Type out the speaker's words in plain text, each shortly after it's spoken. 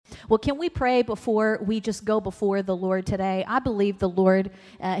Well, can we pray before we just go before the Lord today? I believe the Lord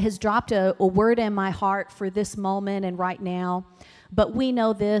has dropped a word in my heart for this moment and right now. But we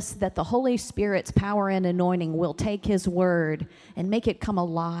know this, that the Holy Spirit's power and anointing will take his word and make it come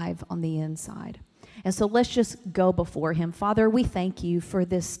alive on the inside. And so let's just go before him. Father, we thank you for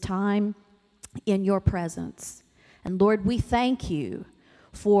this time in your presence. And Lord, we thank you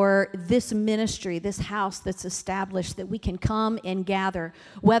for this ministry, this house that's established, that we can come and gather,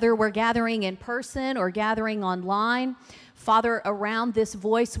 whether we're gathering in person or gathering online. Father, around this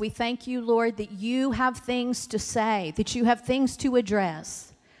voice, we thank you, Lord, that you have things to say, that you have things to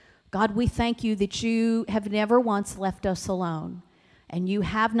address. God, we thank you that you have never once left us alone, and you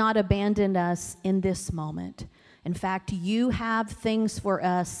have not abandoned us in this moment. In fact, you have things for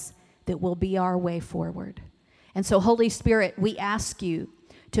us that will be our way forward. And so, Holy Spirit, we ask you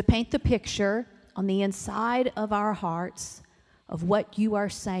to paint the picture on the inside of our hearts of what you are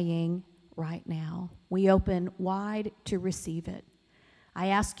saying right now. We open wide to receive it. I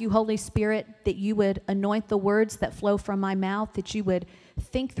ask you, Holy Spirit, that you would anoint the words that flow from my mouth, that you would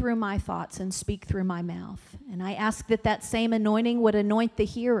think through my thoughts and speak through my mouth. And I ask that that same anointing would anoint the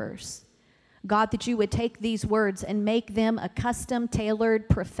hearers. God, that you would take these words and make them a custom tailored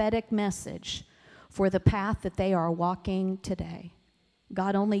prophetic message for the path that they are walking today.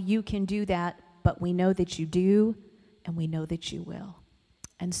 God, only you can do that, but we know that you do, and we know that you will.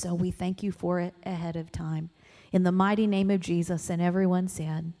 And so we thank you for it ahead of time. In the mighty name of Jesus, and everyone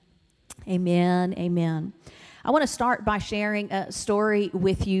said, amen, amen. I want to start by sharing a story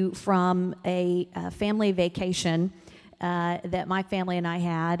with you from a family vacation that my family and I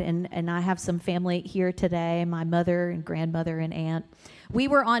had, and I have some family here today, my mother and grandmother and aunt. We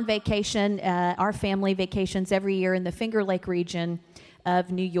were on vacation, our family vacations every year in the Finger Lake region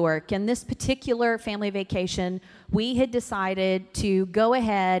of New York. And this particular family vacation, we had decided to go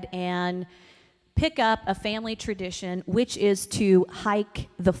ahead and pick up a family tradition, which is to hike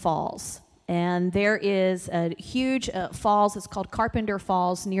the falls. And there is a huge falls, it's called Carpenter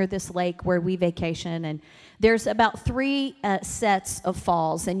Falls, near this lake where we vacation. And there's about 3 sets of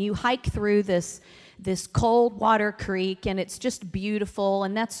falls, and you hike through this cold water creek, and it's just beautiful,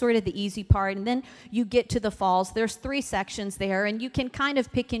 and that's sort of the easy part. And then you get to the falls. There's 3 sections there, and you can kind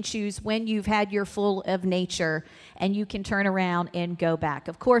of pick and choose when you've had your full of nature, and you can turn around and go back.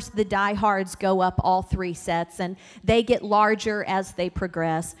 Of course, the diehards go up all 3 sets, and they get larger as they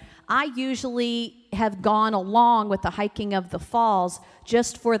progress. I usually have gone along with the hiking of the falls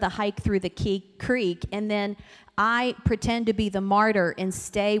just for the hike through the creek, and then I pretend to be the martyr and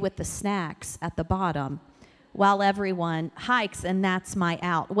stay with the snacks at the bottom while everyone hikes, and that's my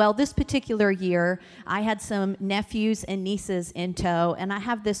out. Well, this particular year, I had some nephews and nieces in tow, and I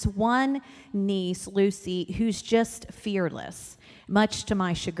have this one niece, Lucy, who's just fearless, much to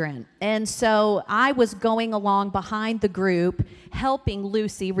my chagrin. And so I was going along behind the group, helping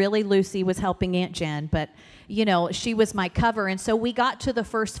Lucy. Really, Lucy was helping Aunt Jen, but, you know, she was my cover. And so we got to the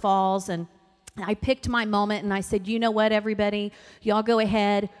first falls, and I picked my moment, and I said, you know what, everybody, y'all go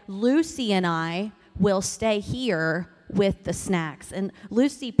ahead. Lucy and I will stay here with the snacks. And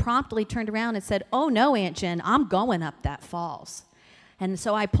Lucy promptly turned around and said, oh, no, Aunt Jen, I'm going up that falls. And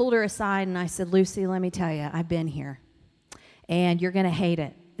so I pulled her aside, and I said, Lucy, let me tell you, I've been here, and you're going to hate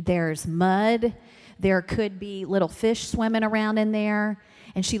it. There's mud. There could be little fish swimming around in there.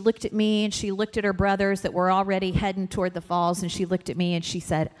 And she looked at me, and she looked at her brothers that were already heading toward the falls, and she looked at me, and she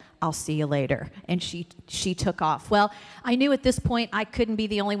said, I'll see you later. And she took off. Well, I knew at this point I couldn't be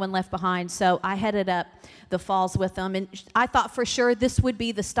the only one left behind, so I headed up the falls with them. And I thought for sure this would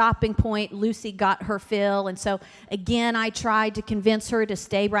be the stopping point. Lucy got her fill, and so again, I tried to convince her to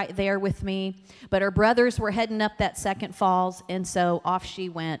stay right there with me. But her brothers were heading up that second falls, and so off she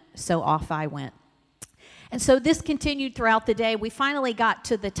went, so off I went. And so this continued throughout the day. We finally got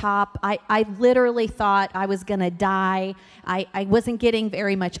to the top. I literally thought I was going to die. I wasn't getting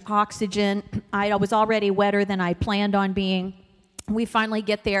very much oxygen. I was already wetter than I planned on being. We finally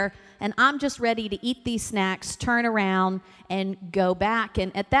get there, and I'm just ready to eat these snacks, turn around, and go back.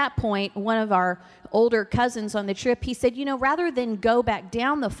 And at that point, one of our older cousins on the trip, he said, you know, rather than go back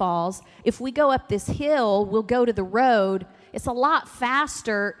down the falls, if we go up this hill, we'll go to the road. It's a lot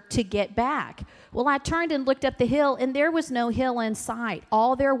faster to get back. Well, I turned and looked up the hill, and there was no hill in sight.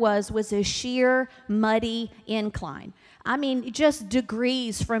 All there was a sheer, muddy incline. I mean, just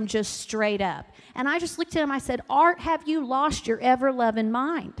degrees from just straight up. And I just looked at him. I said, Art, have you lost your ever-loving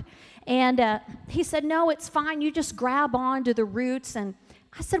mind? And he said, no, it's fine. You just grab onto the roots. And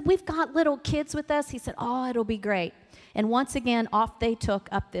I said, we've got little kids with us. He said, oh, it'll be great. And once again, off they took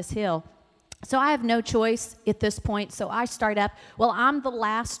up this hill. So I have no choice at this point. So I start up. Well, I'm the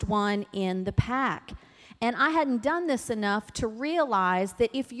last one in the pack. And I hadn't done this enough to realize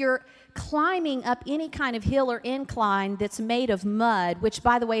that if you're climbing up any kind of hill or incline that's made of mud, which,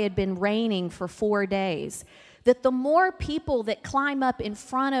 by the way, had been raining for 4 days, that the more people that climb up in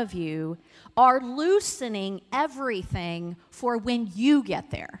front of you are loosening everything for when you get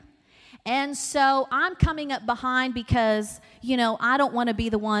there. And so I'm coming up behind because, I don't want to be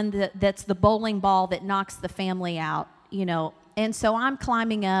the one that's the bowling ball that knocks the family out, And so I'm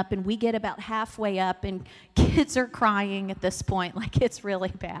climbing up, and we get about halfway up, and kids are crying at this point, like it's really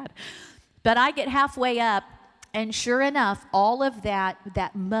bad. But I get halfway up, and sure enough, all of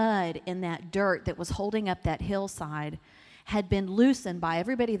that mud and that dirt that was holding up that hillside had been loosened by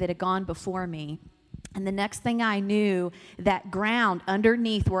everybody that had gone before me. And the next thing I knew, that ground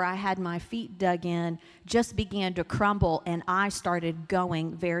underneath where I had my feet dug in just began to crumble, and I started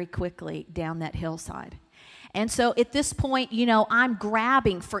going very quickly down that hillside. And so at this point, I'm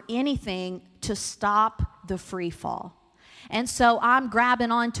grabbing for anything to stop the free fall. And so I'm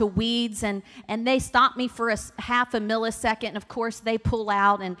grabbing onto weeds, and they stop me for half a millisecond. And of course, they pull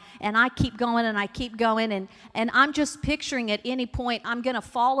out, and I keep going, and I keep going. And I'm just picturing at any point, I'm going to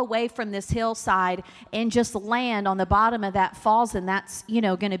fall away from this hillside and just land on the bottom of that falls, and that's,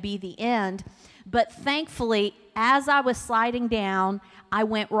 going to be the end. But thankfully, as I was sliding down, I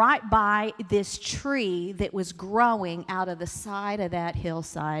went right by this tree that was growing out of the side of that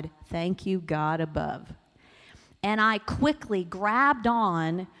hillside. Thank you, God above. And I quickly grabbed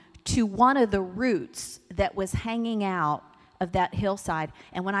on to one of the roots that was hanging out of that hillside.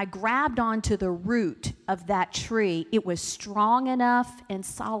 And when I grabbed onto the root of that tree, it was strong enough and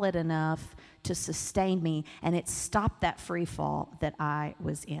solid enough to sustain me, and it stopped that free fall that I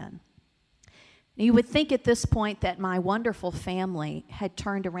was in. You would think at this point that my wonderful family had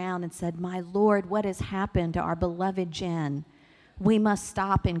turned around and said, "My Lord, what has happened to our beloved Jen? We must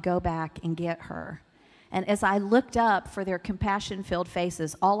stop and go back and get her." And as I looked up for their compassion-filled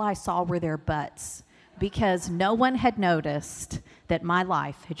faces, all I saw were their butts, because no one had noticed that my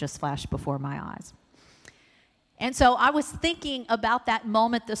life had just flashed before my eyes. And so I was thinking about that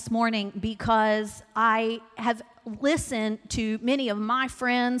moment this morning because I have listened to many of my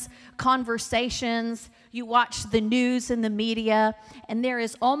friends' conversations. You watch the news and the media, and there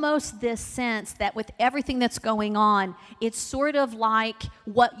is almost this sense that with everything that's going on, it's sort of like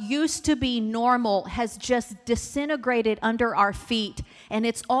what used to be normal has just disintegrated under our feet. And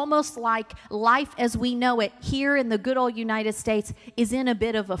it's almost like life as we know it here in the good old United States is in a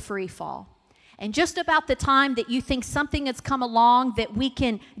bit of a free fall. And just about the time that you think something has come along that we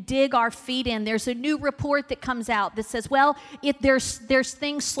can dig our feet in, there's a new report that comes out that says, well, there's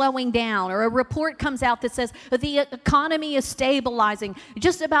things slowing down, or a report comes out that says the economy is stabilizing.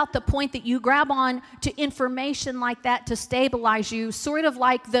 Just about the point that you grab on to information like that to stabilize you, sort of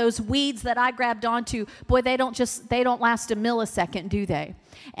like those weeds that I grabbed onto, boy, they don't last a millisecond, do they?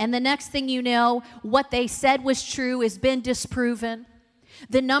 And the next thing you know, what they said was true has been disproven.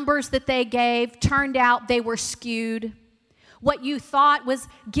 The numbers that they gave turned out they were skewed. What you thought was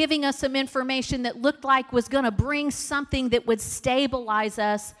giving us some information that looked like was going to bring something that would stabilize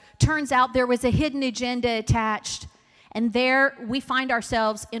us, turns out there was a hidden agenda attached. And there we find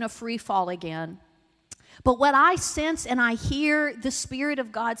ourselves in a free fall again. But what I sense and I hear the Spirit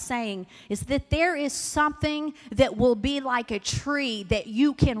of God saying is that there is something that will be like a tree that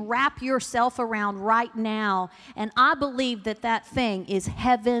you can wrap yourself around right now. And I believe that that thing is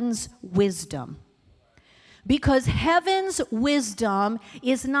heaven's wisdom. Because heaven's wisdom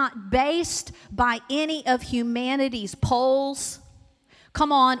is not based by any of humanity's polls,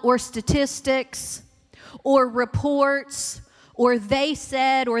 or statistics, or reports, or they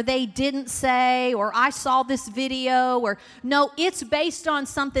said, or they didn't say, or I saw this video, or no, it's based on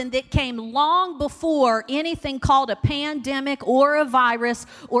something that came long before anything called a pandemic or a virus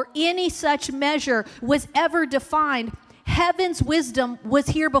or any such measure was ever defined. Heaven's wisdom was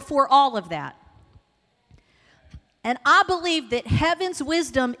here before all of that. And I believe that heaven's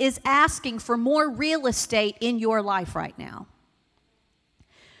wisdom is asking for more real estate in your life right now.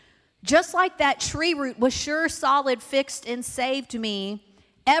 Just like that tree root was sure, solid, fixed, and saved me,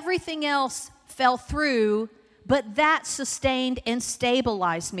 everything else fell through, but that sustained and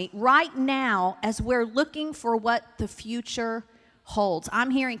stabilized me. Right now, as we're looking for what the future holds,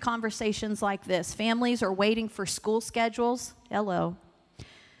 I'm hearing conversations like this. Families are waiting for school schedules. Hello.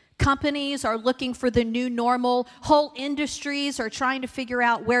 Companies are looking for the new normal. Whole industries are trying to figure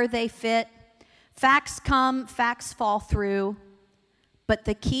out where they fit. Facts come, facts fall through. But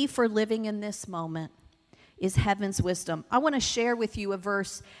the key for living in this moment is heaven's wisdom. I want to share with you a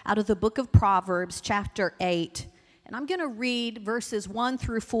verse out of the book of Proverbs, chapter 8. And I'm going to read verses 1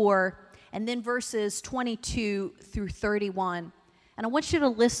 through 4 and then verses 22 through 31. And I want you to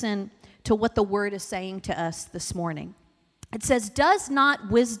listen to what the word is saying to us this morning. It says, "Does not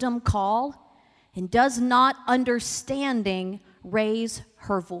wisdom call, and does not understanding raise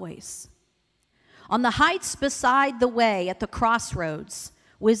her voice? On the heights beside the way, at the crossroads,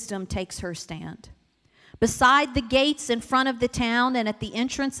 wisdom takes her stand. Beside the gates in front of the town and at the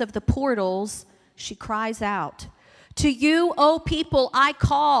entrance of the portals, she cries out, 'To you, O people, I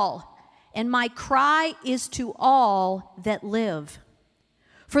call, and my cry is to all that live.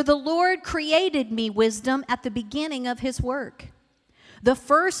 For the Lord created me wisdom at the beginning of his work, the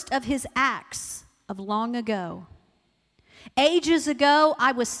first of his acts of long ago. Ages ago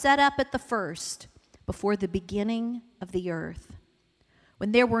I was set up at the first, before the beginning of the earth.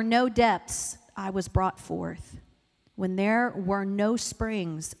 When there were no depths, I was brought forth. When there were no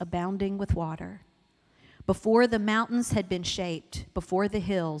springs abounding with water. Before the mountains had been shaped, before the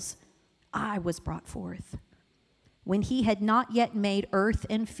hills, I was brought forth. When he had not yet made earth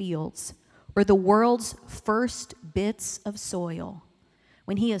and fields, or the world's first bits of soil,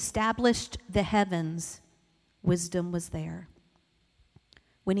 when he established the heavens, wisdom was there.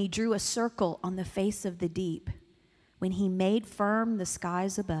 When he drew a circle on the face of the deep, when he made firm the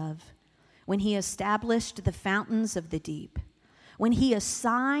skies above, when he established the fountains of the deep, when he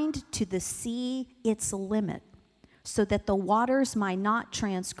assigned to the sea its limit, so that the waters might not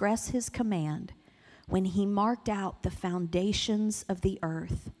transgress his command, when he marked out the foundations of the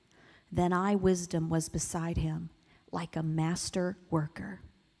earth, then I, wisdom, was beside him like a master worker.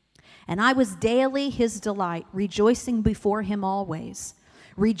 And I was daily his delight, rejoicing before him always,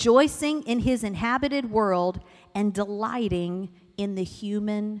 rejoicing in his inhabited world and delighting in the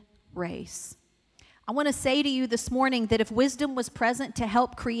human race." I want to say to you this morning that if wisdom was present to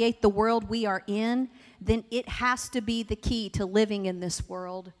help create the world we are in, then it has to be the key to living in this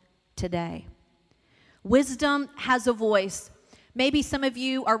world today. Wisdom has a voice. Maybe some of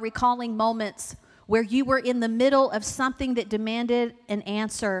you are recalling moments where you were in the middle of something that demanded an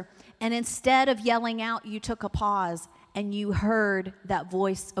answer, and instead of yelling out, you took a pause and you heard that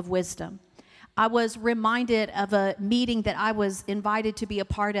voice of wisdom. I was reminded of a meeting that I was invited to be a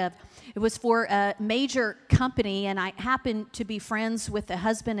part of. It was for a major company, and I happened to be friends with the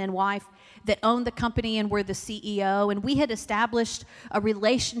husband and wife that owned the company and were the CEO, and we had established a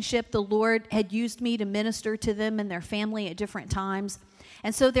relationship. The Lord had used me to minister to them and their family at different times.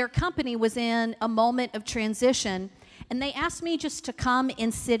 And so their company was in a moment of transition, and they asked me just to come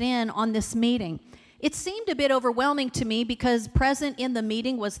and sit in on this meeting. It seemed a bit overwhelming to me because present in the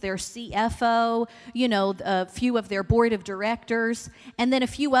meeting was their CFO, a few of their board of directors, and then a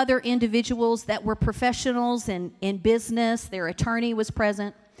few other individuals that were professionals in business. Their attorney was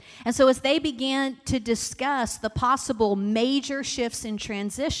present. And so as they began to discuss the possible major shifts in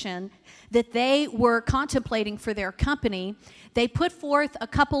transition that they were contemplating for their company, they put forth a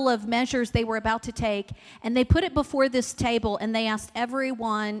couple of measures they were about to take, and they put it before this table, and they asked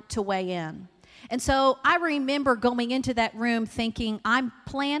everyone to weigh in. And so I remember going into that room thinking, I'm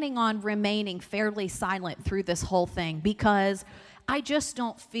planning on remaining fairly silent through this whole thing because I just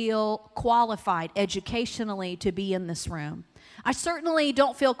don't feel qualified educationally to be in this room. I certainly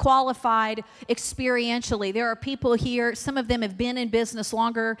don't feel qualified experientially. There are people here, some of them have been in business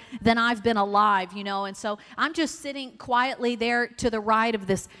longer than I've been alive, and so I'm just sitting quietly there to the right of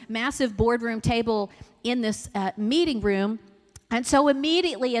this massive boardroom table in this meeting room. And so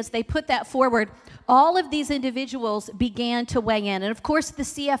immediately as they put that forward, all of these individuals began to weigh in. And of course, the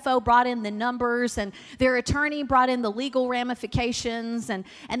CFO brought in the numbers, and their attorney brought in the legal ramifications, and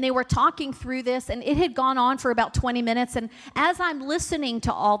they were talking through this, and it had gone on for about 20 minutes. And as I'm listening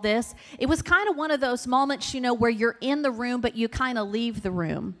to all this, it was kind of one of those moments, where you're in the room, but you kind of leave the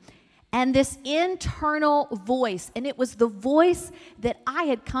room. And this internal voice, and it was the voice that I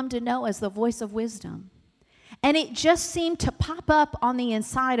had come to know as the voice of wisdom. And it just seemed to pop up on the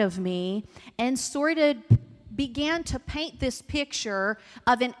inside of me and sort of began to paint this picture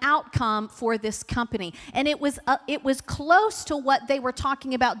of an outcome for this company. And it was close to what they were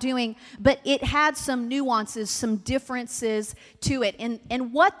talking about doing, but it had some nuances, some differences to it.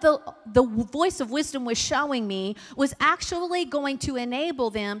 And what the voice of wisdom was showing me was actually going to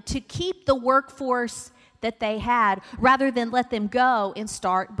enable them to keep the workforce that they had rather than let them go and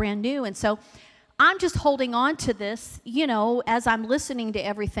start brand new. And so I'm just holding on to this, as I'm listening to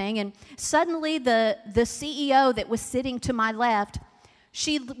everything. And suddenly the CEO that was sitting to my left,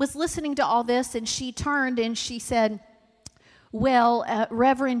 she was listening to all this, and she turned and she said, "Well,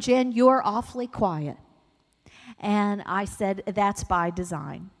 Reverend Jen, you're awfully quiet." And I said, that's by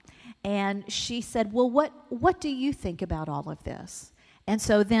design. And she said, well, what do you think about all of this? And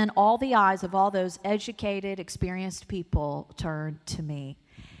so then all the eyes of all those educated, experienced people turned to me.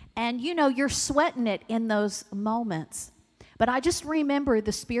 And you know, you're sweating it in those moments. But I just remember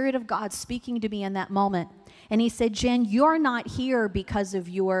the Spirit of God speaking to me in that moment. And he said, Jen, you're not here because of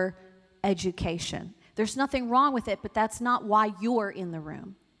your education. There's nothing wrong with it, but that's not why you're in the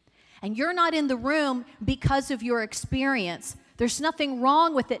room. And you're not in the room because of your experience. There's nothing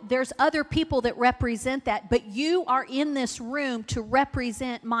wrong with it. There's other people that represent that, but you are in this room to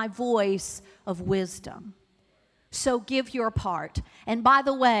represent my voice of wisdom. So give your part. And by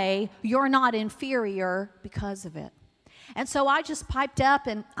the way, you're not inferior because of it. And so I just piped up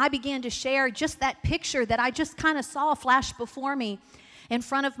and I began to share just that picture that I just kind of saw flash before me in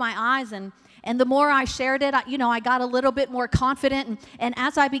front of my eyes. And the more I shared it, I got a little bit more confident. And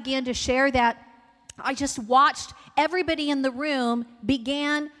as I began to share that, I just watched everybody in the room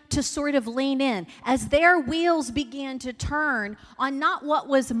began to sort of lean in as their wheels began to turn on not what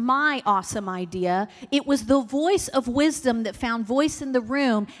was my awesome idea. It was the voice of wisdom that found voice in the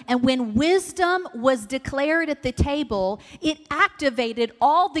room. And when wisdom was declared at the table, it activated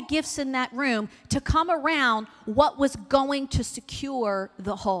all the gifts in that room to come around what was going to secure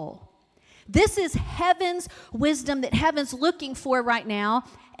the whole. This is heaven's wisdom that heaven's looking for right now.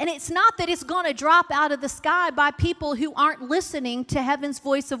 And it's not that it's going to drop out of the sky by people who aren't listening to heaven's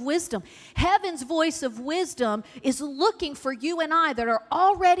voice of wisdom. Heaven's voice of wisdom is looking for you and I that are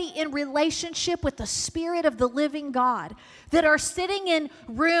already in relationship with the Spirit of the living God, that are sitting in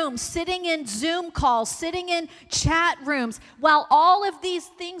rooms, sitting in Zoom calls, sitting in chat rooms, while all of these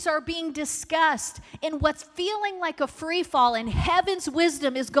things are being discussed in what's feeling like a free fall, and heaven's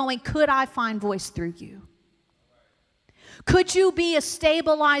wisdom is going, could I find voice through you? Could you be a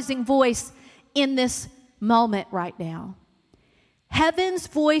stabilizing voice in this moment right now? Heaven's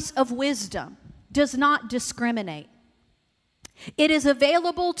voice of wisdom does not discriminate. It is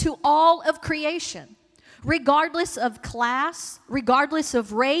available to all of creation, regardless of class, regardless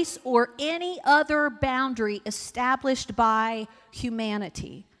of race, or any other boundary established by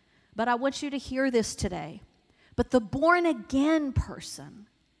humanity. But I want you to hear this today. But the born-again person,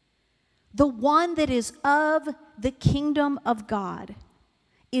 the one that is of the kingdom of God,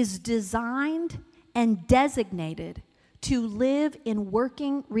 is designed and designated to live in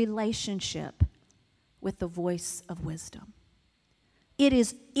working relationship with the voice of wisdom. It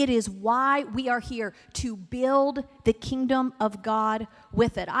is why we are here, to build the kingdom of God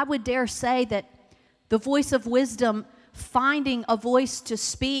with it. I would dare say that the voice of wisdom, finding a voice to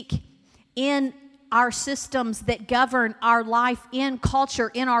speak in our systems that govern our life, in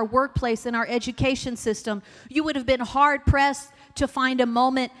culture, in our workplace, in our education system, you would have been hard-pressed to find a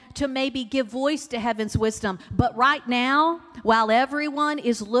moment to maybe give voice to heaven's wisdom. But right now, while everyone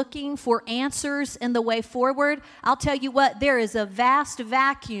is looking for answers in the way forward, I'll tell you what, there is a vast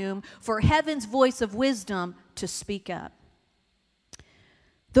vacuum for heaven's voice of wisdom to speak up.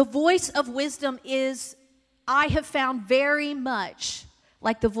 The voice of wisdom is, I have found, very much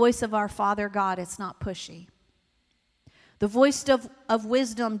like the voice of our Father God. It's not pushy. The voice of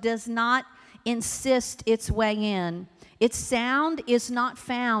wisdom does not insist its way in. Its sound is not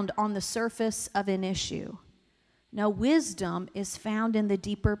found on the surface of an issue. No, wisdom is found in the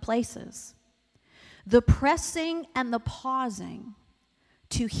deeper places. The pressing and the pausing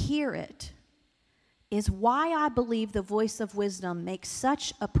to hear it is why I believe the voice of wisdom makes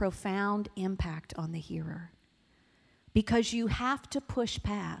such a profound impact on the hearer. Because you have to push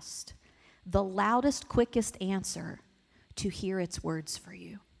past the loudest, quickest answer to hear its words for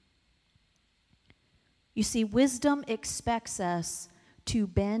you. You see, wisdom expects us to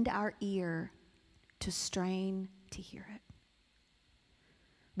bend our ear, to strain to hear it.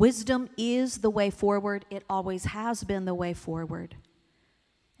 Wisdom is the way forward. It always has been the way forward.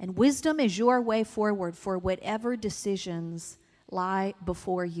 And wisdom is your way forward for whatever decisions lie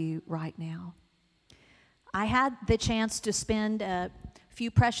before you right now. I had the chance to spend a few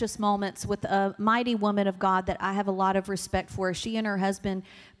precious moments with a mighty woman of God that I have a lot of respect for. She and her husband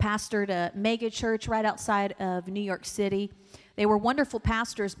pastored a mega church right outside of New York City. They were wonderful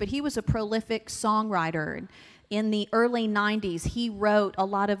pastors, but he was a prolific songwriter. In the early 90s, he wrote a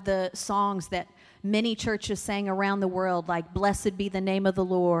lot of the songs that many churches sang around the world, like "Blessed be the name of the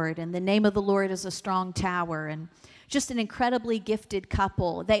Lord," and "The name of the Lord is a strong tower," and just an incredibly gifted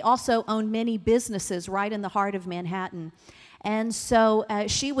couple. They also owned many businesses right in the heart of Manhattan. And so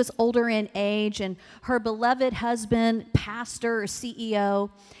she was older in age, and her beloved husband, pastor or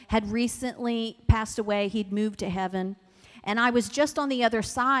CEO, had recently passed away. He'd moved to heaven. And I was just on the other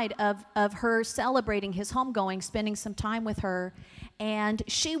side of her celebrating his homegoing, spending some time with her. And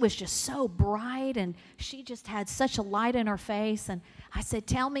she was just so bright, and she just had such a light in her face. And I said,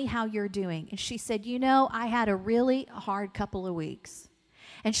 "Tell me how you're doing." And she said, "You know, I had a really hard couple of weeks."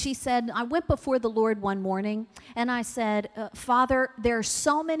 And she said, "I went before the Lord one morning, and I said, Father, there are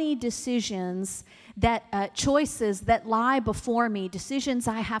so many decisions choices that lie before me, decisions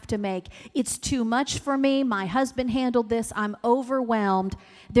I have to make. It's too much for me. My husband handled this. I'm overwhelmed.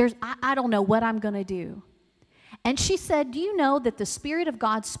 I don't know what I'm going to do." And she said, "Do you know that the Spirit of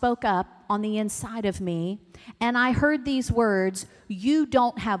God spoke up on the inside of me, and I heard these words, 'You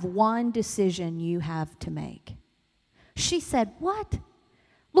don't have one decision you have to make.'" She said, "What?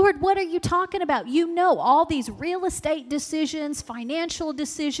 Lord, what are you talking about? You know all these real estate decisions, financial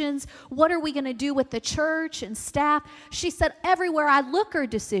decisions. What are we going to do with the church and staff?" She said, "Everywhere I look are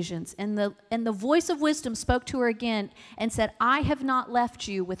decisions." And the voice of wisdom spoke to her again and said, "I have not left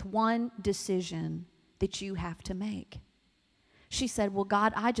you with one decision that you have to make." She said, "Well,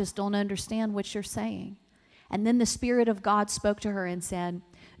 God, I just don't understand what you're saying." And then the Spirit of God spoke to her and said,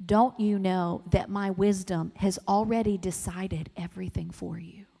 "Don't you know that my wisdom has already decided everything for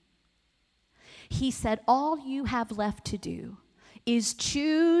you?" He said, "All you have left to do is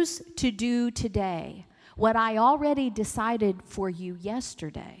choose to do today what I already decided for you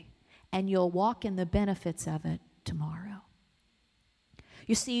yesterday, and you'll walk in the benefits of it tomorrow."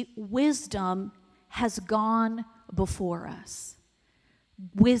 You see, wisdom has gone before us.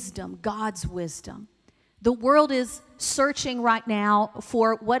 Wisdom, God's wisdom. The world is searching right now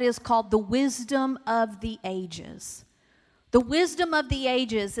for what is called the wisdom of the ages. The wisdom of the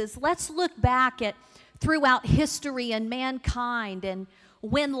ages is, let's look back at throughout history and mankind, and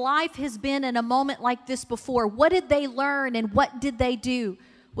when life has been in a moment like this before, what did they learn and what did they do?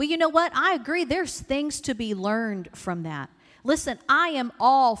 Well, you know what? I agree. There's things to be learned from that. Listen, I am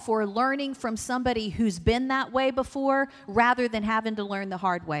all for learning from somebody who's been that way before rather than having to learn the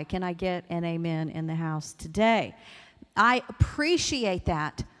hard way. Can I get an amen in the house today? I appreciate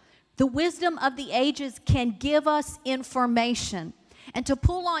that. The wisdom of the ages can give us information. And to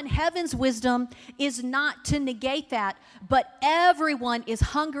pull on heaven's wisdom is not to negate that, but everyone is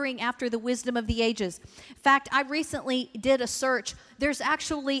hungering after the wisdom of the ages. In fact, I recently did a search. There's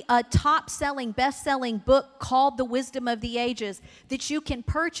actually a top-selling, best-selling book called The Wisdom of the Ages that you can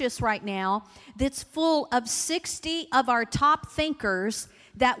purchase right now that's full of 60 of our top thinkers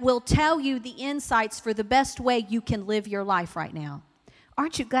that will tell you the insights for the best way you can live your life right now.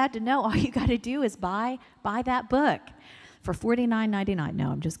 Aren't you glad to know all you got to do is buy that book for $49.99?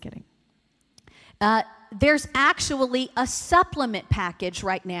 No, I'm just kidding. There's actually a supplement package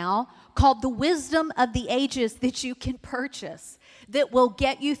right now called The Wisdom of the Ages that you can purchase that will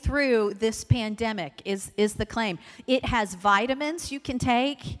get you through this pandemic, is the claim. It has vitamins you can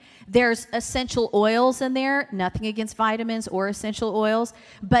take. There's essential oils in there. Nothing against vitamins or essential oils.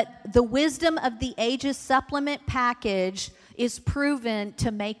 But the Wisdom of the Ages supplement package is proven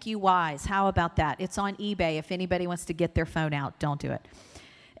to make you wise. How about that? It's on eBay. If anybody wants to get their phone out, don't do it.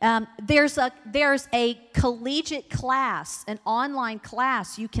 There's a collegiate class, an online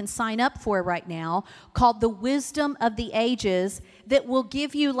class you can sign up for right now called The Wisdom of the Ages that will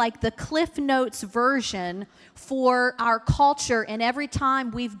give you like the Cliff Notes version for our culture, and every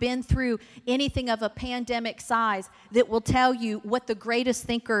time we've been through anything of a pandemic size that will tell you what the greatest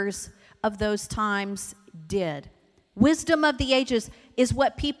thinkers of those times did. Wisdom of the ages is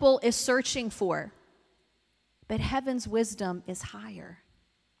what people is searching for. But heaven's wisdom is higher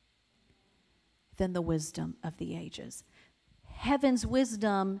than the wisdom of the ages. Heaven's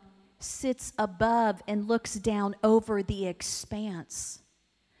wisdom sits above and looks down over the expanse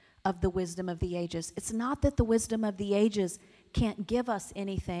of the wisdom of the ages. It's not that the wisdom of the ages can't give us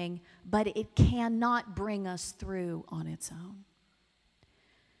anything, but it cannot bring us through on its own.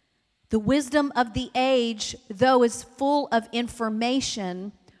 The wisdom of the age, though is full of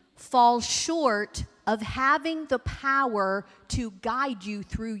information, falls short of having the power to guide you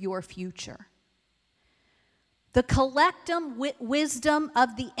through your future. The collective wisdom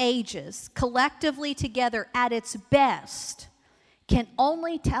of the ages, collectively together at its best, can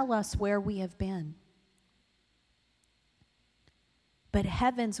only tell us where we have been. But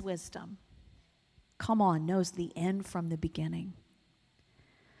heaven's wisdom, come on, knows the end from the beginning.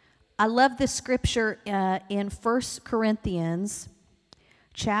 I love this scripture in 1 Corinthians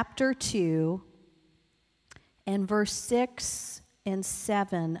chapter 2 and verse 6 and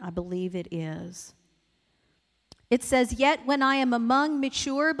 7, I believe it is. It says, "Yet when I am among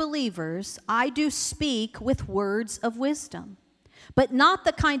mature believers, I do speak with words of wisdom, but not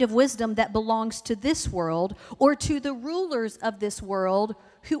the kind of wisdom that belongs to this world or to the rulers of this world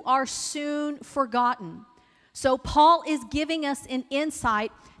who are soon forgotten. So Paul is giving us an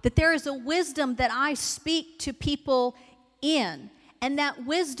insight that there is a wisdom that I speak to people in. And that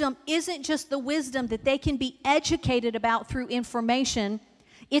wisdom isn't just the wisdom that they can be educated about through information.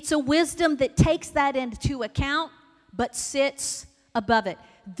 It's a wisdom that takes that into account but sits above it.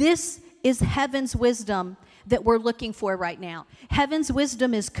 This is heaven's wisdom that we're looking for right now. Heaven's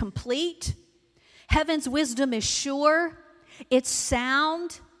wisdom is complete. Heaven's wisdom is sure. It's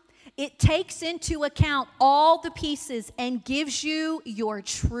sound. It takes into account all the pieces and gives you your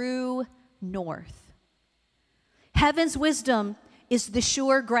true north. Heaven's wisdom is the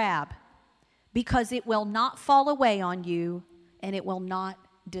sure grab because it will not fall away on you and it will not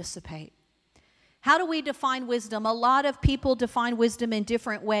dissipate. How do we define wisdom? A lot of people define wisdom in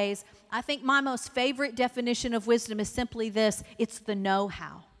different ways. I think my most favorite definition of wisdom is simply this: it's the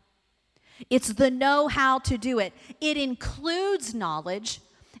know-how. It's the know-how to do it. It includes knowledge.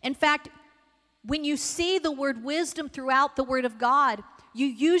 In fact, when you see the word wisdom throughout the Word of God, you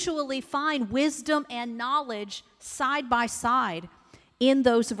usually find wisdom and knowledge side by side in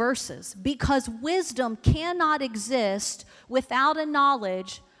those verses, because wisdom cannot exist without a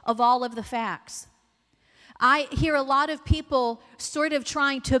knowledge of all of the facts. I hear a lot of people sort of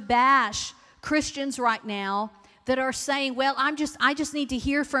trying to bash Christians right now that are saying, well, I just need to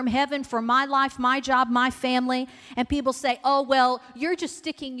hear from heaven for my life, my job, my family. And people say, oh, well, you're just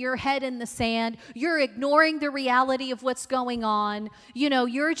sticking your head in the sand. You're ignoring the reality of what's going on. You know,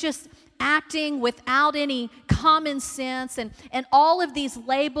 you're just acting without any common sense, and all of these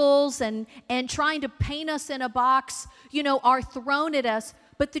labels and trying to paint us in a box, you know, are thrown at us.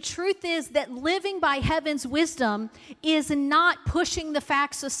 But the truth is that living by heaven's wisdom is not pushing the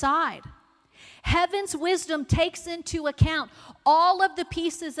facts aside. Heaven's wisdom takes into account all of the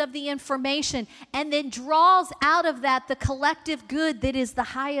pieces of the information and then draws out of that the collective good that is the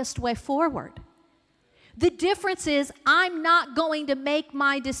highest way forward. The difference is I'm not going to make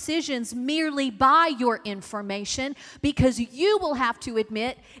my decisions merely by your information, because you will have to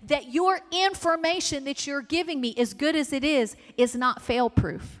admit that your information that you're giving me, as good as it is not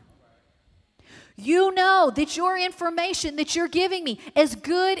fail-proof. You know that your information that you're giving me, as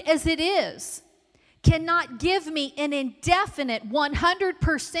good as it is, cannot give me an indefinite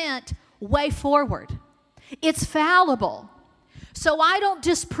 100% way forward. It's fallible. So I don't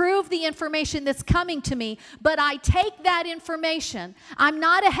disprove the information that's coming to me, but I take that information. I'm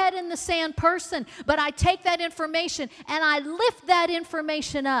not a head in the sand person, but I take that information and I lift that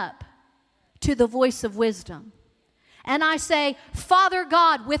information up to the voice of wisdom. And I say, Father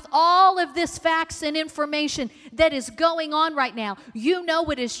God, with all of this facts and information that is going on right now, you know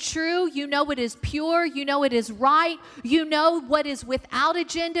what is true, you know what is pure, you know what is right, you know what is without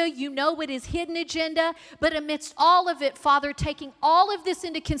agenda, you know what is hidden agenda. But amidst all of it, Father, taking all of this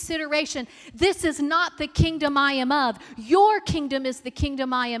into consideration, this is not the kingdom I am of. Your kingdom is the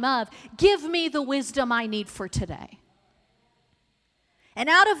kingdom I am of. Give me the wisdom I need for today. And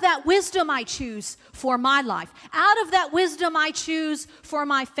out of that wisdom I choose for my life. Out of that wisdom I choose for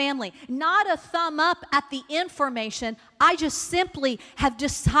my family. Not a thumb up at the information. I just simply have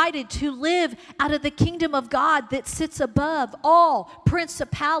decided to live out of the kingdom of God that sits above all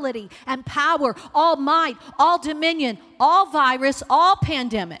principality and power, all might, all dominion, all virus, all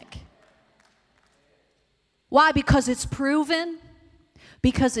pandemic. Why? Because it's proven,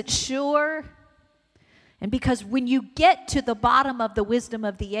 because it's sure, and because when you get to the bottom of the wisdom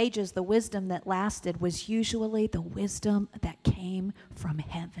of the ages, the wisdom that lasted was usually the wisdom that came from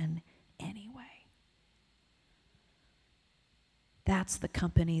heaven anyway. That's the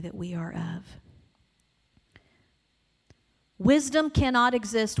company that we are of. Wisdom cannot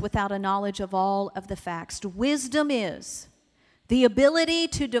exist without a knowledge of all of the facts. Wisdom is the ability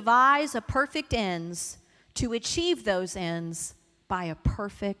to devise a perfect ends, to achieve those ends by a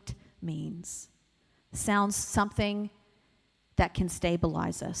perfect means. Sounds something that can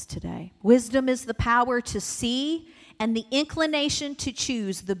stabilize us today. Wisdom is the power to see and the inclination to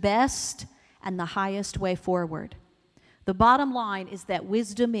choose the best and the highest way forward. The bottom line is that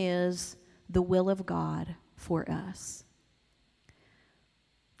wisdom is the will of God for us.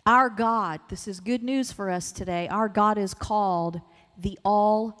 Our God, this is good news for us today, our God is called the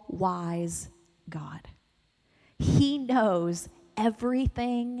all-wise God. He knows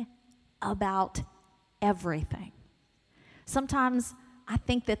everything about everything. Sometimes I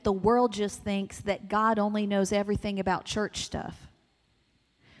think that the world just thinks that God only knows everything about church stuff.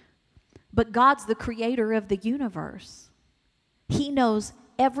 But God's the creator of the universe. He knows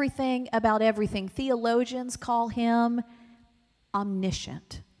everything about everything. Theologians call him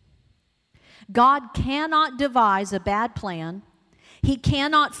omniscient. God cannot devise a bad plan. He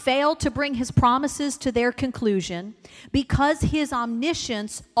cannot fail to bring his promises to their conclusion because his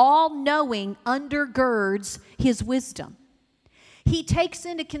omniscience, all-knowing, undergirds his wisdom. He takes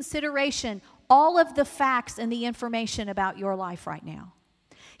into consideration all of the facts and the information about your life right now.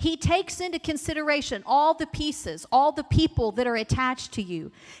 He takes into consideration all the pieces, all the people that are attached to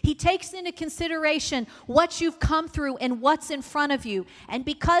you. He takes into consideration what you've come through and what's in front of you. And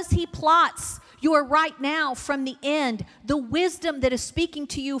because he plots your right now from the end, the wisdom that is speaking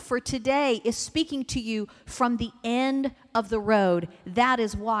to you for today is speaking to you from the end of the road. That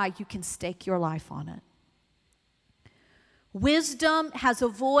is why you can stake your life on it. Wisdom has a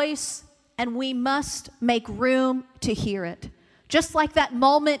voice, and we must make room to hear it. Just like that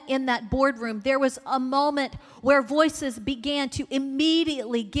moment in that boardroom, there was a moment where voices began to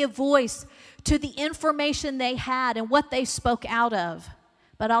immediately give voice to the information they had and what they spoke out of.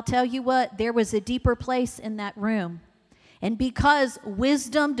 But I'll tell you what, there was a deeper place in that room. And because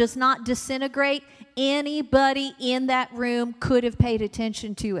wisdom does not disintegrate, anybody in that room could have paid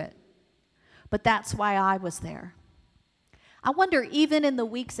attention to it. But that's why I was there. I wonder, even in the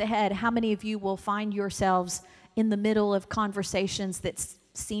weeks ahead, how many of you will find yourselves in the middle of conversations that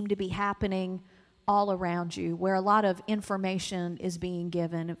seem to be happening all around you, where a lot of information is being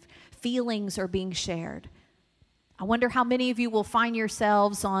given, feelings are being shared. I wonder how many of you will find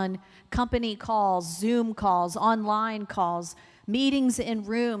yourselves on company calls, Zoom calls, online calls, meetings in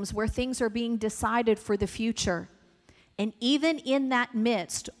rooms where things are being decided for the future. And even in that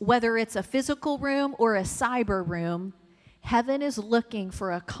midst, whether it's a physical room or a cyber room, heaven is looking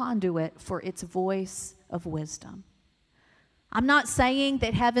for a conduit for its voice of wisdom. I'm not saying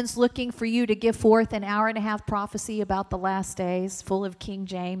that heaven's looking for you to give forth an hour-and-a-half prophecy about the last days full of King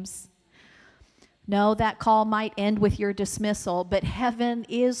James. No, that call might end with your dismissal, but heaven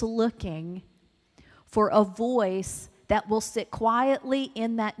is looking for a voice that will sit quietly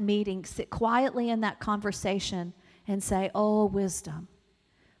in that meeting, sit quietly in that conversation and say, "Oh, wisdom,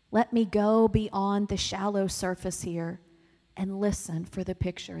 let me go beyond the shallow surface here and listen for the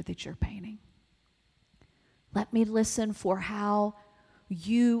picture that you're painting. Let me listen for how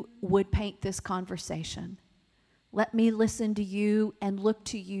you would paint this conversation. Let me listen to you and look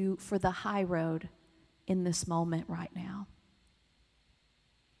to you for the high road in this moment right now."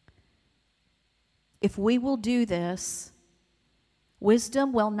 If we will do this,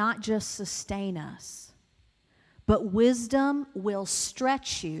 wisdom will not just sustain us, but wisdom will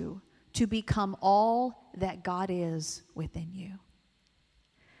stretch you to become all that God is within you.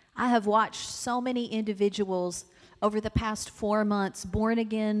 I have watched so many individuals over the past 4 months,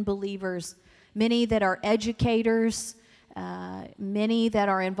 born-again believers, many that are educators, many that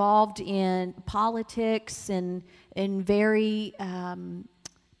are involved in politics and in very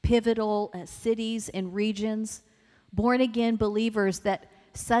pivotal cities and regions, born-again believers that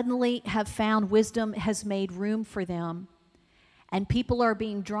suddenly have found wisdom has made room for them. And people are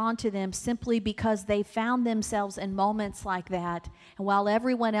being drawn to them simply because they found themselves in moments like that. And while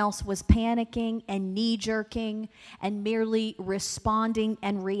everyone else was panicking and knee-jerking and merely responding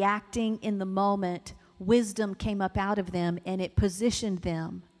and reacting in the moment, wisdom came up out of them, and it positioned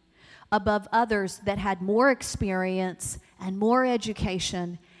them above others that had more experience and more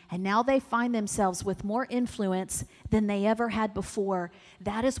education. And now they find themselves with more influence than they ever had before.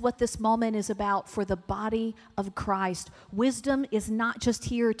 That is what this moment is about for the body of Christ. Wisdom is not just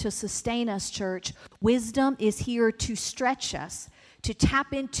here to sustain us, church. Wisdom is here to stretch us, to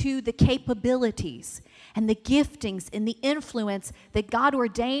tap into the capabilities and the giftings and the influence that God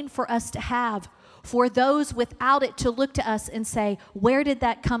ordained for us to have, for those without it to look to us and say, "Where did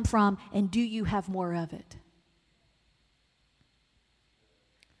that come from, and do you have more of it?"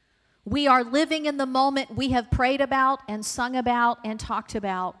 We are living in the moment we have prayed about and sung about and talked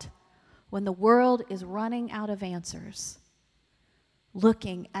about, when the world is running out of answers,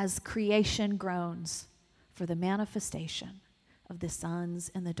 looking as creation groans for the manifestation of the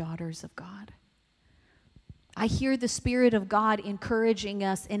sons and the daughters of God. I hear the Spirit of God encouraging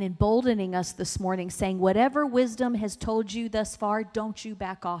us and emboldening us this morning, saying, whatever wisdom has told you thus far, don't you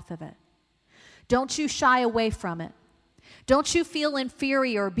back off of it. Don't you shy away from it. Don't you feel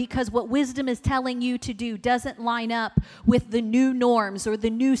inferior because what wisdom is telling you to do doesn't line up with the new norms or the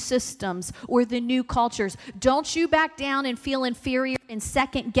new systems or the new cultures. Don't you back down and feel inferior and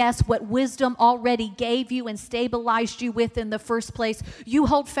second guess what wisdom already gave you and stabilized you with in the first place. You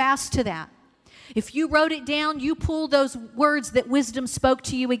hold fast to that. If you wrote it down, you pull those words that wisdom spoke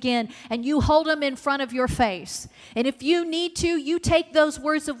to you again, and you hold them in front of your face. And if you need to, you take those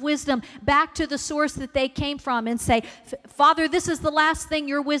words of wisdom back to the source that they came from and say, Father, this is the last thing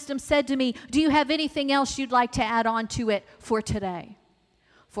your wisdom said to me. Do you have anything else you'd like to add on to it for today?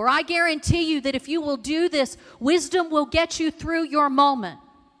 For I guarantee you that if you will do this, wisdom will get you through your moment.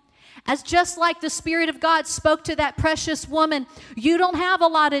 As just like the Spirit of God spoke to that precious woman, you don't have a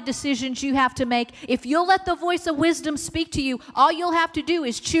lot of decisions you have to make. If you'll let the voice of wisdom speak to you, all you'll have to do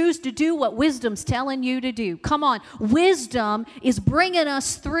is choose to do what wisdom's telling you to do. Come on, wisdom is bringing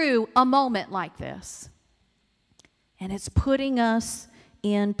us through a moment like this. And it's putting us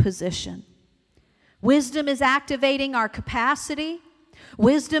in position. Wisdom is activating our capacity.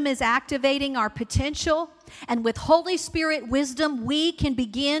 Wisdom is activating our potential. And with Holy Spirit wisdom, we can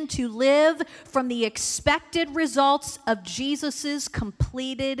begin to live from the expected results of Jesus'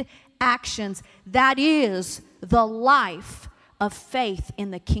 completed actions. That is the life of faith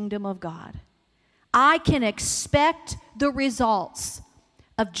in the kingdom of God. I can expect the results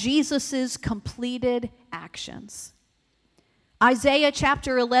of Jesus' completed actions. Isaiah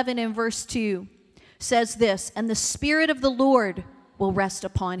chapter 11 and verse 2 says this, "And the Spirit of the Lord will rest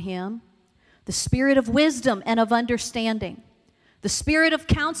upon him, the Spirit of wisdom and of understanding, the Spirit of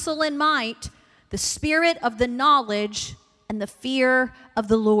counsel and might, the Spirit of the knowledge and the fear of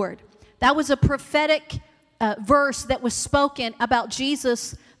the Lord." That was a prophetic verse that was spoken about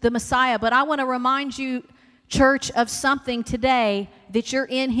Jesus, the Messiah. But I want to remind you, church, of something today, that you're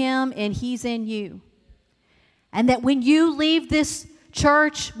in him and he's in you. And that when you leave this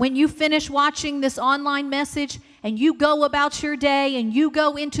church, when you finish watching this online message and you go about your day and you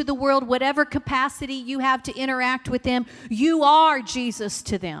go into the world, whatever capacity you have to interact with them, you are Jesus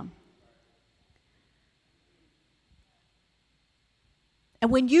to them. And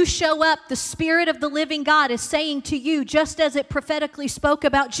when you show up, the Spirit of the living God is saying to you, just as it prophetically spoke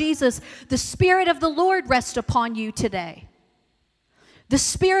about Jesus, the Spirit of the Lord rest upon you today. The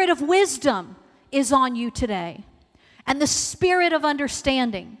Spirit of wisdom is on you today. And the Spirit of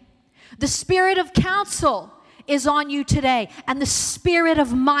understanding. The Spirit of counsel is on you today. And the Spirit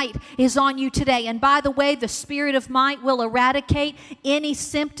of might is on you today. And by the way, the Spirit of might will eradicate any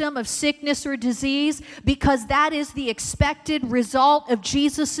symptom of sickness or disease, because that is the expected result of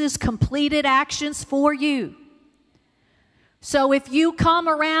Jesus' completed actions for you. So if you come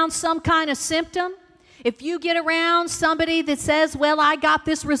around some kind of symptom, if you get around somebody that says, well, I got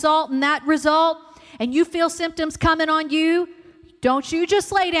this result and that result, and you feel symptoms coming on you, don't you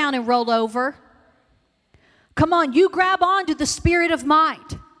just lay down and roll over. Come on, you grab on to the Spirit of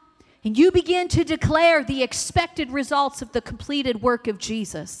might, and you begin to declare the expected results of the completed work of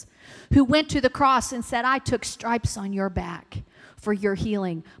Jesus, who went to the cross and said, I took stripes on your back for your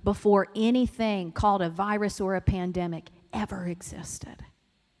healing before anything called a virus or a pandemic ever existed.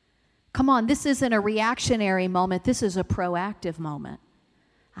 Come on, this isn't a reactionary moment. This is a proactive moment.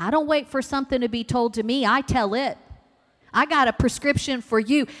 I don't wait for something to be told to me. I tell it. I got a prescription for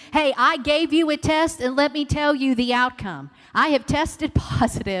you. Hey, I gave you a test, and let me tell you the outcome. I have tested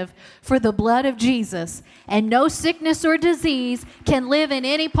positive for the blood of Jesus, and no sickness or disease can live in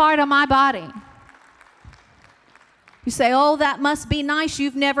any part of my body. You say, oh, that must be nice.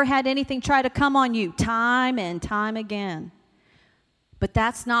 You've never had anything try to come on you. Time and time again. But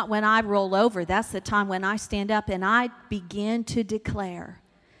that's not when I roll over. That's the time when I stand up and I begin to declare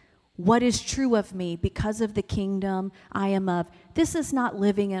what is true of me because of the kingdom I am of. This is not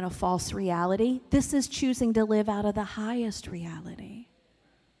living in a false reality. This is choosing to live out of the highest reality.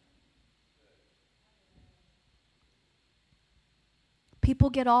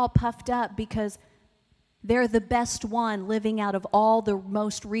 People get all puffed up because they're the best one living out of all the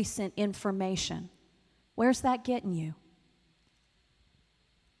most recent information. Where's that getting you?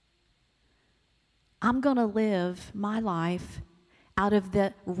 I'm going to live my life out of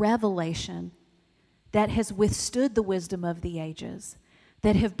the revelation that has withstood the wisdom of the ages,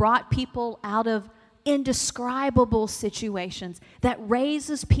 that have brought people out of indescribable situations, that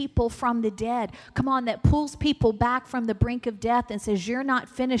raises people from the dead. Come on, that pulls people back from the brink of death and says, you're not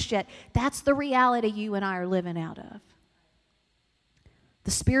finished yet. That's the reality you and I are living out of.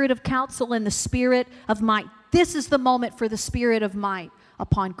 The Spirit of counsel and the Spirit of might. This is the moment for the Spirit of might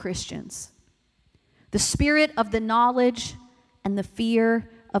upon Christians. The Spirit of the knowledge and the fear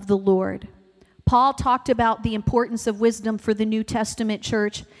of the Lord. Paul talked about the importance of wisdom for the New Testament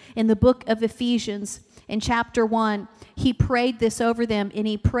church in the book of Ephesians. In chapter 1, he prayed this over them, and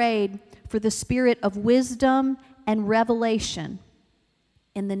he prayed for the spirit of wisdom and revelation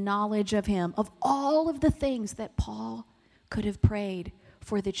in the knowledge of him. Of all of the things that Paul could have prayed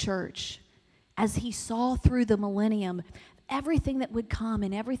for the church, as he saw through the millennium, everything that would come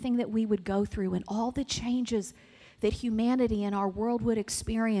and everything that we would go through and all the changes that humanity and our world would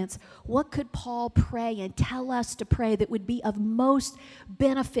experience, what could Paul pray and tell us to pray that would be of most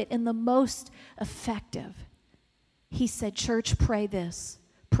benefit and the most effective? He said, church, pray this.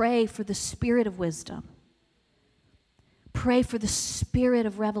 Pray for the spirit of wisdom. Pray for the spirit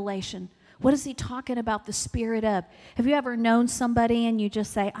of revelation. What is he talking about the spirit of? Have you ever known somebody and you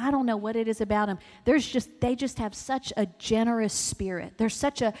just say, I don't know what it is about them. They just have such a generous spirit. There's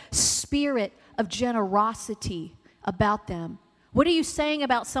such a spirit of generosity about them. What are you saying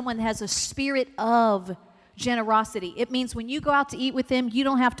about someone that has a spirit of generosity? It means when you go out to eat with them, you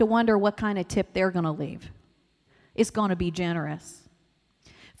don't have to wonder what kind of tip they're going to leave. It's going to be generous.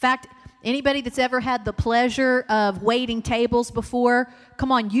 In fact, anybody that's ever had the pleasure of waiting tables before,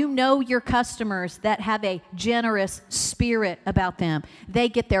 come on, you know your customers that have a generous spirit about them. They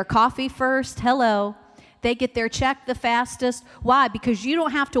get their coffee first. Hello. They get their check the fastest. Why? Because you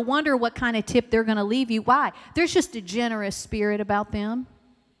don't have to wonder what kind of tip they're going to leave you. Why? There's just a generous spirit about them.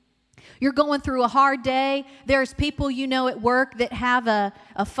 You're going through a hard day. There's people you know at work that have a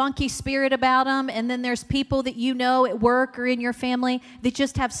funky spirit about them. And then there's people that you know at work or in your family that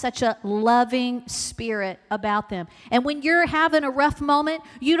just have such a loving spirit about them. And when you're having a rough moment,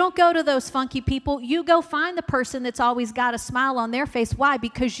 you don't go to those funky people. You go find the person that's always got a smile on their face. Why?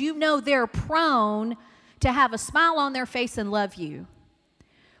 Because you know they're prone to have a smile on their face and love you.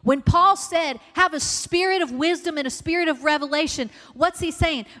 When Paul said, have a spirit of wisdom and a spirit of revelation, what's he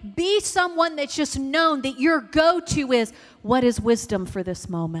saying? Be someone that's just known that your go-to is, what is wisdom for this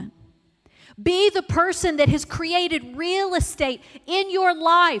moment? Be the person that has created real estate in your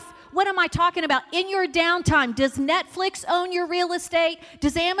life. What am I talking about? In your downtime, does Netflix own your real estate?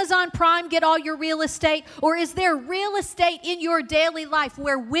 Does Amazon Prime get all your real estate? Or is there real estate in your daily life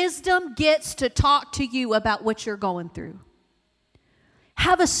where wisdom gets to talk to you about what you're going through?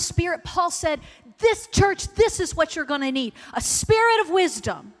 Have a spirit. Paul said, this church, this is what you're going to need. A spirit of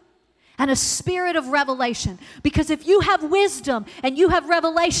wisdom and a spirit of revelation. Because if you have wisdom and you have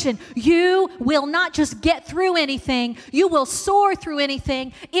revelation, you will not just get through anything. You will soar through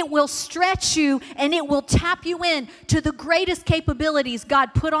anything. It will stretch you and it will tap you in to the greatest capabilities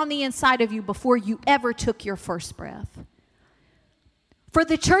God put on the inside of you before you ever took your first breath. For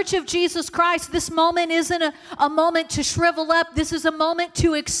the Church of Jesus Christ, this moment isn't a moment to shrivel up. This is a moment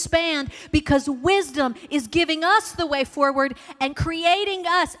to expand because wisdom is giving us the way forward and creating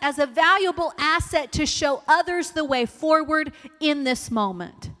us as a valuable asset to show others the way forward in this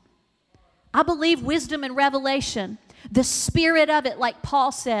moment. I believe wisdom and revelation, the spirit of it, like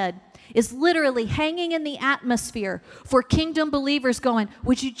Paul said, is literally hanging in the atmosphere for kingdom believers going,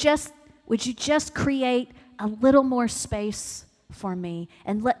 would you just create a little more space for me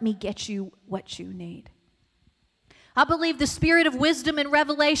and let me get you what you need? I believe the spirit of wisdom and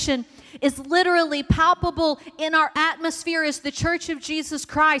revelation is literally palpable in our atmosphere as the Church of Jesus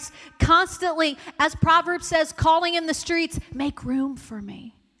Christ, constantly, as Proverbs says, calling in the streets, make room for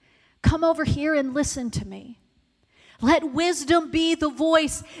me. Come over here and listen to me. Let wisdom be the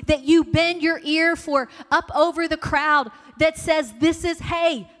voice that you bend your ear for up over the crowd that says, this is,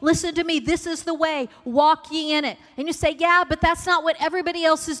 hey, listen to me, this is the way, walk ye in it. And you say, yeah, but that's not what everybody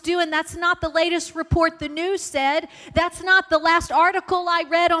else is doing. That's not the latest report the news said. That's not the last article I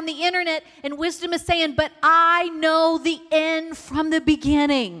read on the internet. And wisdom is saying, but I know the end from the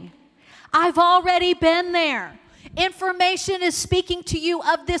beginning. I've already been there. Information is speaking to you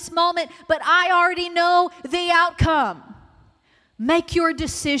of this moment, but I already know the outcome. Make your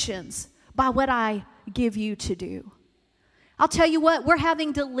decisions by what I give you to do. I'll tell you what, we're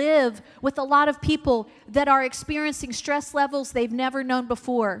having to live with a lot of people that are experiencing stress levels they've never known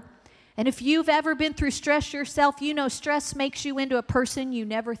before. And if you've ever been through stress yourself, you know stress makes you into a person you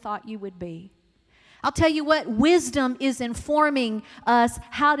never thought you would be. I'll tell you what, wisdom is informing us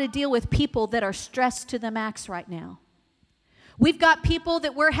how to deal with people that are stressed to the max right now. We've got people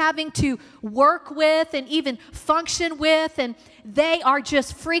that we're having to work with and even function with, and they are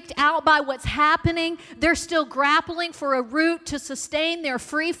just freaked out by what's happening. They're still grappling for a route to sustain their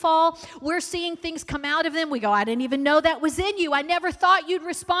free fall. We're seeing things come out of them. We go, I didn't even know that was in you. I never thought you'd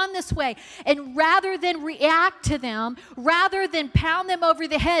respond this way. And rather than react to them, rather than pound them over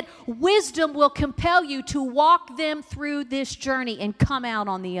the head, wisdom will compel you to walk them through this journey and come out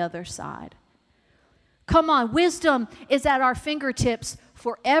on the other side. Come on, wisdom is at our fingertips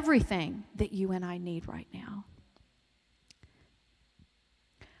for everything that you and I need right now.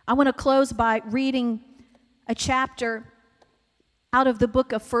 I want to close by reading a chapter out of the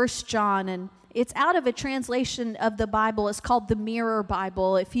book of 1 John. And It's out of a translation of the Bible. It's called the Mirror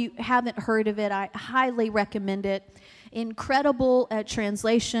Bible. If you haven't heard of it, I highly recommend it. Incredible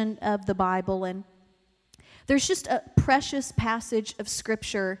translation of the Bible. And there's just a precious passage of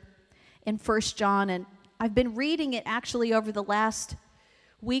Scripture in 1 John. And I've been reading it actually over the last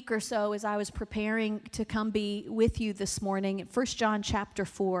week or so as I was preparing to come be with you this morning in 1 John chapter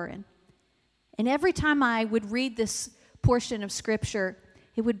 4. And every time I would read this portion of Scripture,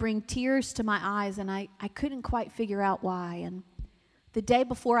 it would bring tears to my eyes, and I couldn't quite figure out why. And the day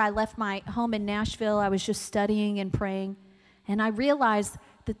before I left my home in Nashville, I was just studying and praying, and I realized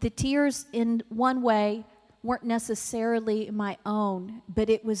that the tears in one way weren't necessarily my own, but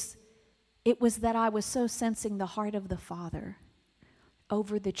it was that I was so sensing the heart of the Father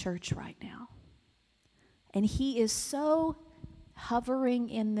over the church right now. And He is so hovering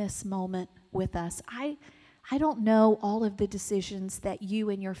in this moment with us. I don't know all of the decisions that you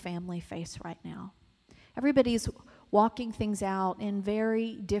and your family face right now. Everybody's walking things out in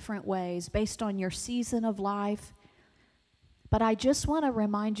very different ways based on your season of life. But I just want to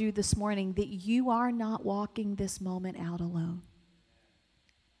remind you this morning that you are not walking this moment out alone.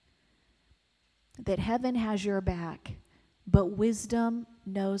 That heaven has your back, but wisdom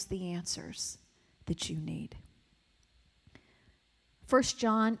knows the answers that you need. 1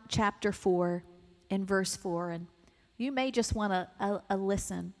 John chapter 4 and verse 4, and you may just want to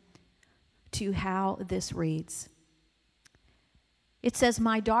listen to how this reads. It says,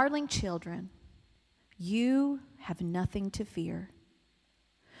 "My darling children, you have nothing to fear.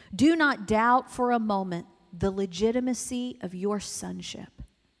 Do not doubt for a moment the legitimacy of your sonship.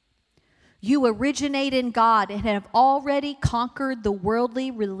 You originate in God and have already conquered the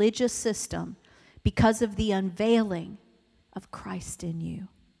worldly religious system because of the unveiling of Christ in you.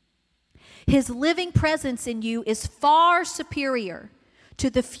 His living presence in you is far superior to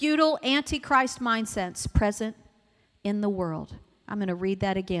the futile antichrist mindsets present in the world." I'm going to read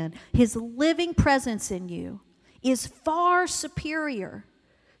that again. His living presence in you is far superior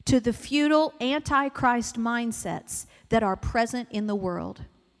to the futile antichrist mindsets that are present in the world.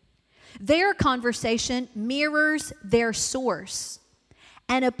 Their conversation mirrors their source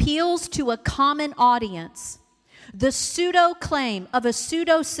and appeals to a common audience. The pseudo-claim of a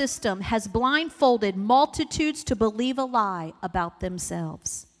pseudo-system has blindfolded multitudes to believe a lie about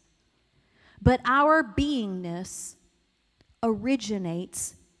themselves. But our beingness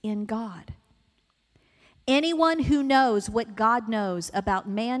originates in God. Anyone who knows what God knows about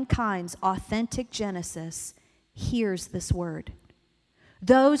mankind's authentic genesis hears this word.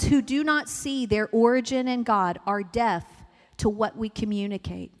 Those who do not see their origin in God are deaf to what we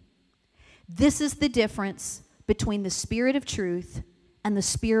communicate. This is the difference between the spirit of truth and the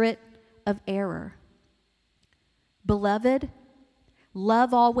spirit of error. Beloved,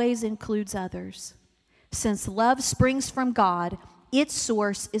 love always includes others. Since love springs from God, its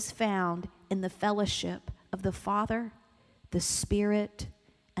source is found in the fellowship of the Father, the Spirit,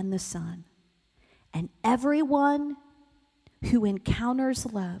 and the Son. And everyone who encounters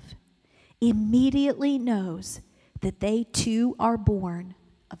love immediately knows that they too are born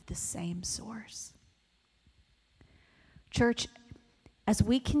of the same source. Church, as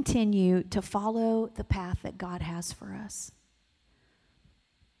we continue to follow the path that God has for us,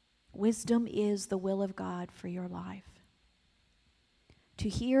 wisdom is the will of God for your life. To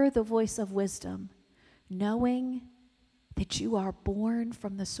hear the voice of wisdom, knowing that you are born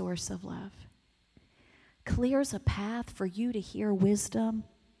from the source of love, clears a path for you to hear wisdom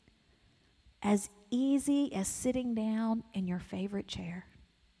as easy as sitting down in your favorite chair.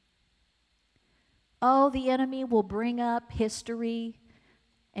 Oh, the enemy will bring up history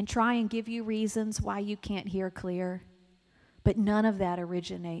and try and give you reasons why you can't hear clear, but none of that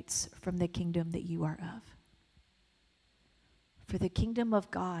originates from the kingdom that you are of. For the kingdom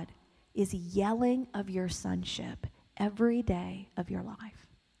of God is yelling of your sonship every day of your life.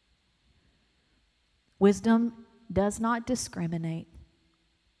 Wisdom does not discriminate.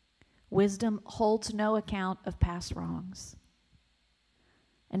 Wisdom holds no account of past wrongs.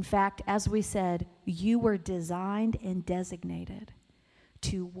 In fact, as we said, you were designed and designated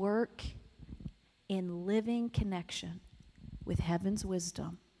to work in living connection with heaven's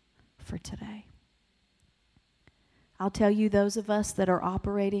wisdom for today. I'll tell you, those of us that are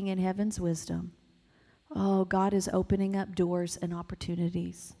operating in heaven's wisdom, oh, God is opening up doors and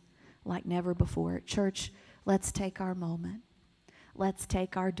opportunities like never before. Church, let's take our moment. Let's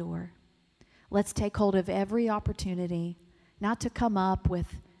take our door. Let's take hold of every opportunity, not to come up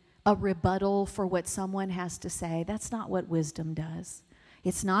with a rebuttal for what someone has to say. That's not what wisdom does.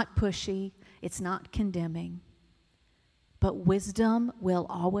 It's not pushy. It's not condemning. But wisdom will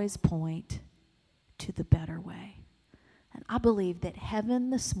always point to the better way. And I believe that heaven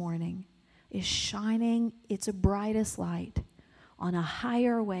this morning is shining its brightest light on a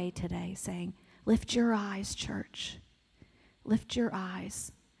higher way today, saying, lift your eyes, church. Lift your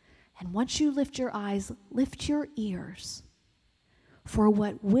eyes. And once you lift your eyes, lift your ears for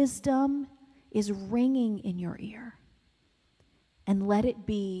what wisdom is ringing in your ear. And let it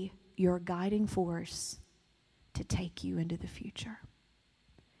be your guiding force to take you into the future.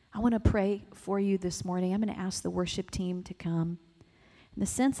 I want to pray for you this morning. I'm going to ask the worship team to come. And the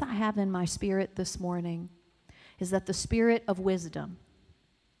sense I have in my spirit this morning is that the spirit of wisdom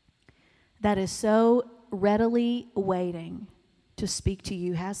that is so readily waiting to speak to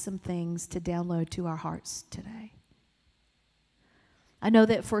you has some things to download to our hearts today. I know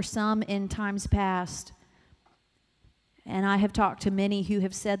that for some in times past, and I have talked to many who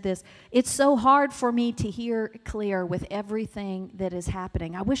have said this, it's so hard for me to hear clear with everything that is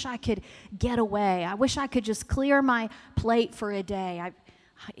happening. I wish I could get away. I wish I could just clear my plate for a day.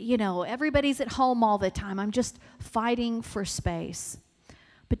 Everybody's at home all the time. I'm just fighting for space.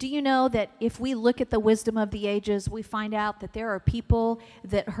 But do you know that if we look at the wisdom of the ages, we find out that there are people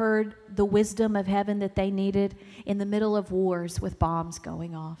that heard the wisdom of heaven that they needed in the middle of wars with bombs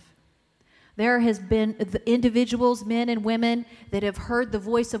going off. There has been individuals, men and women, that have heard the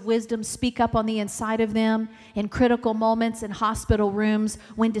voice of wisdom speak up on the inside of them in critical moments in hospital rooms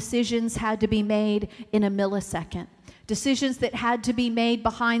when decisions had to be made in a millisecond. Decisions that had to be made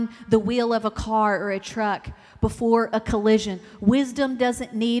behind the wheel of a car or a truck before a collision. Wisdom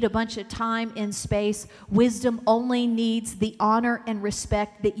doesn't need a bunch of time and space. Wisdom only needs the honor and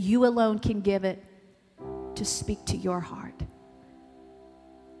respect that you alone can give it to speak to your heart.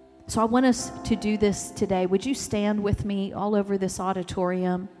 So I want us to do this today. Would you stand with me all over this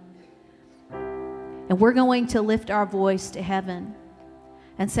auditorium? And we're going to lift our voice to heaven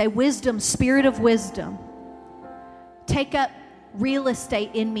and say, wisdom, spirit of wisdom, take up real estate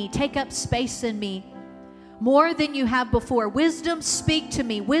in me. Take up space in me more than you have before. Wisdom, speak to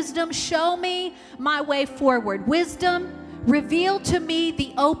me. Wisdom, show me my way forward. Wisdom, reveal to me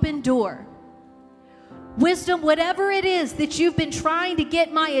the open door. Wisdom, whatever it is that you've been trying to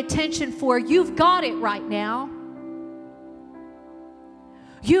get my attention for, you've got it right now.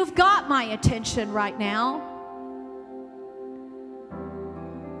 You've got my attention right now.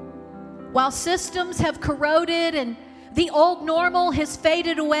 While systems have corroded and the old normal has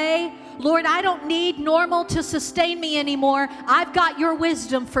faded away, Lord, I don't need normal to sustain me anymore. I've got your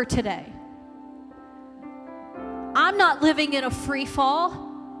wisdom for today. I'm not living in a free fall.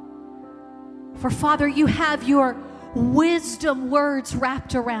 For Father, you have your wisdom words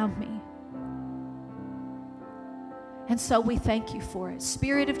wrapped around me. And so we thank you for it.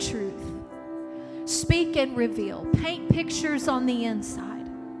 Spirit of truth, speak and reveal. Paint pictures on the inside.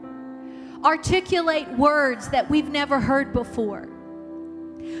 Articulate words that we've never heard before.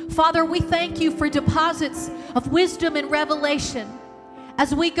 Father, we thank you for deposits of wisdom and revelation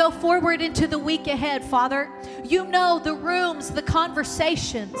as we go forward into the week ahead, Father. You know the rooms, the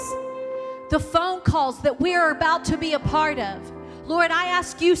conversations, the phone calls that we are about to be a part of. Lord, I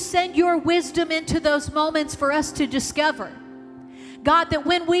ask you, send your wisdom into those moments for us to discover. God, that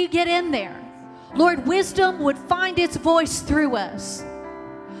when we get in there, Lord, wisdom would find its voice through us.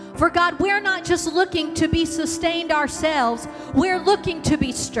 For God, we're not just looking to be sustained ourselves, we're looking to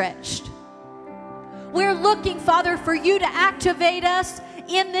be stretched. We're looking, Father, for you to activate us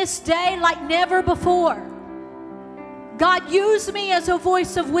in this day like never before. God, use me as a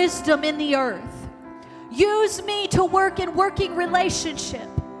voice of wisdom in the earth. Use me to work in working relationship.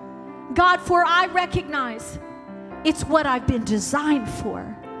 God, for I recognize it's what I've been designed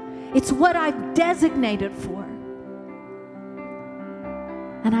for. It's what I've designated for.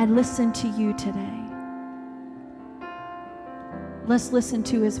 And I listen to you today. Let's listen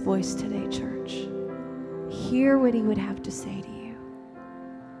to his voice today, church. Hear what he would have to say to you.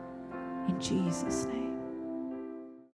 In Jesus' name.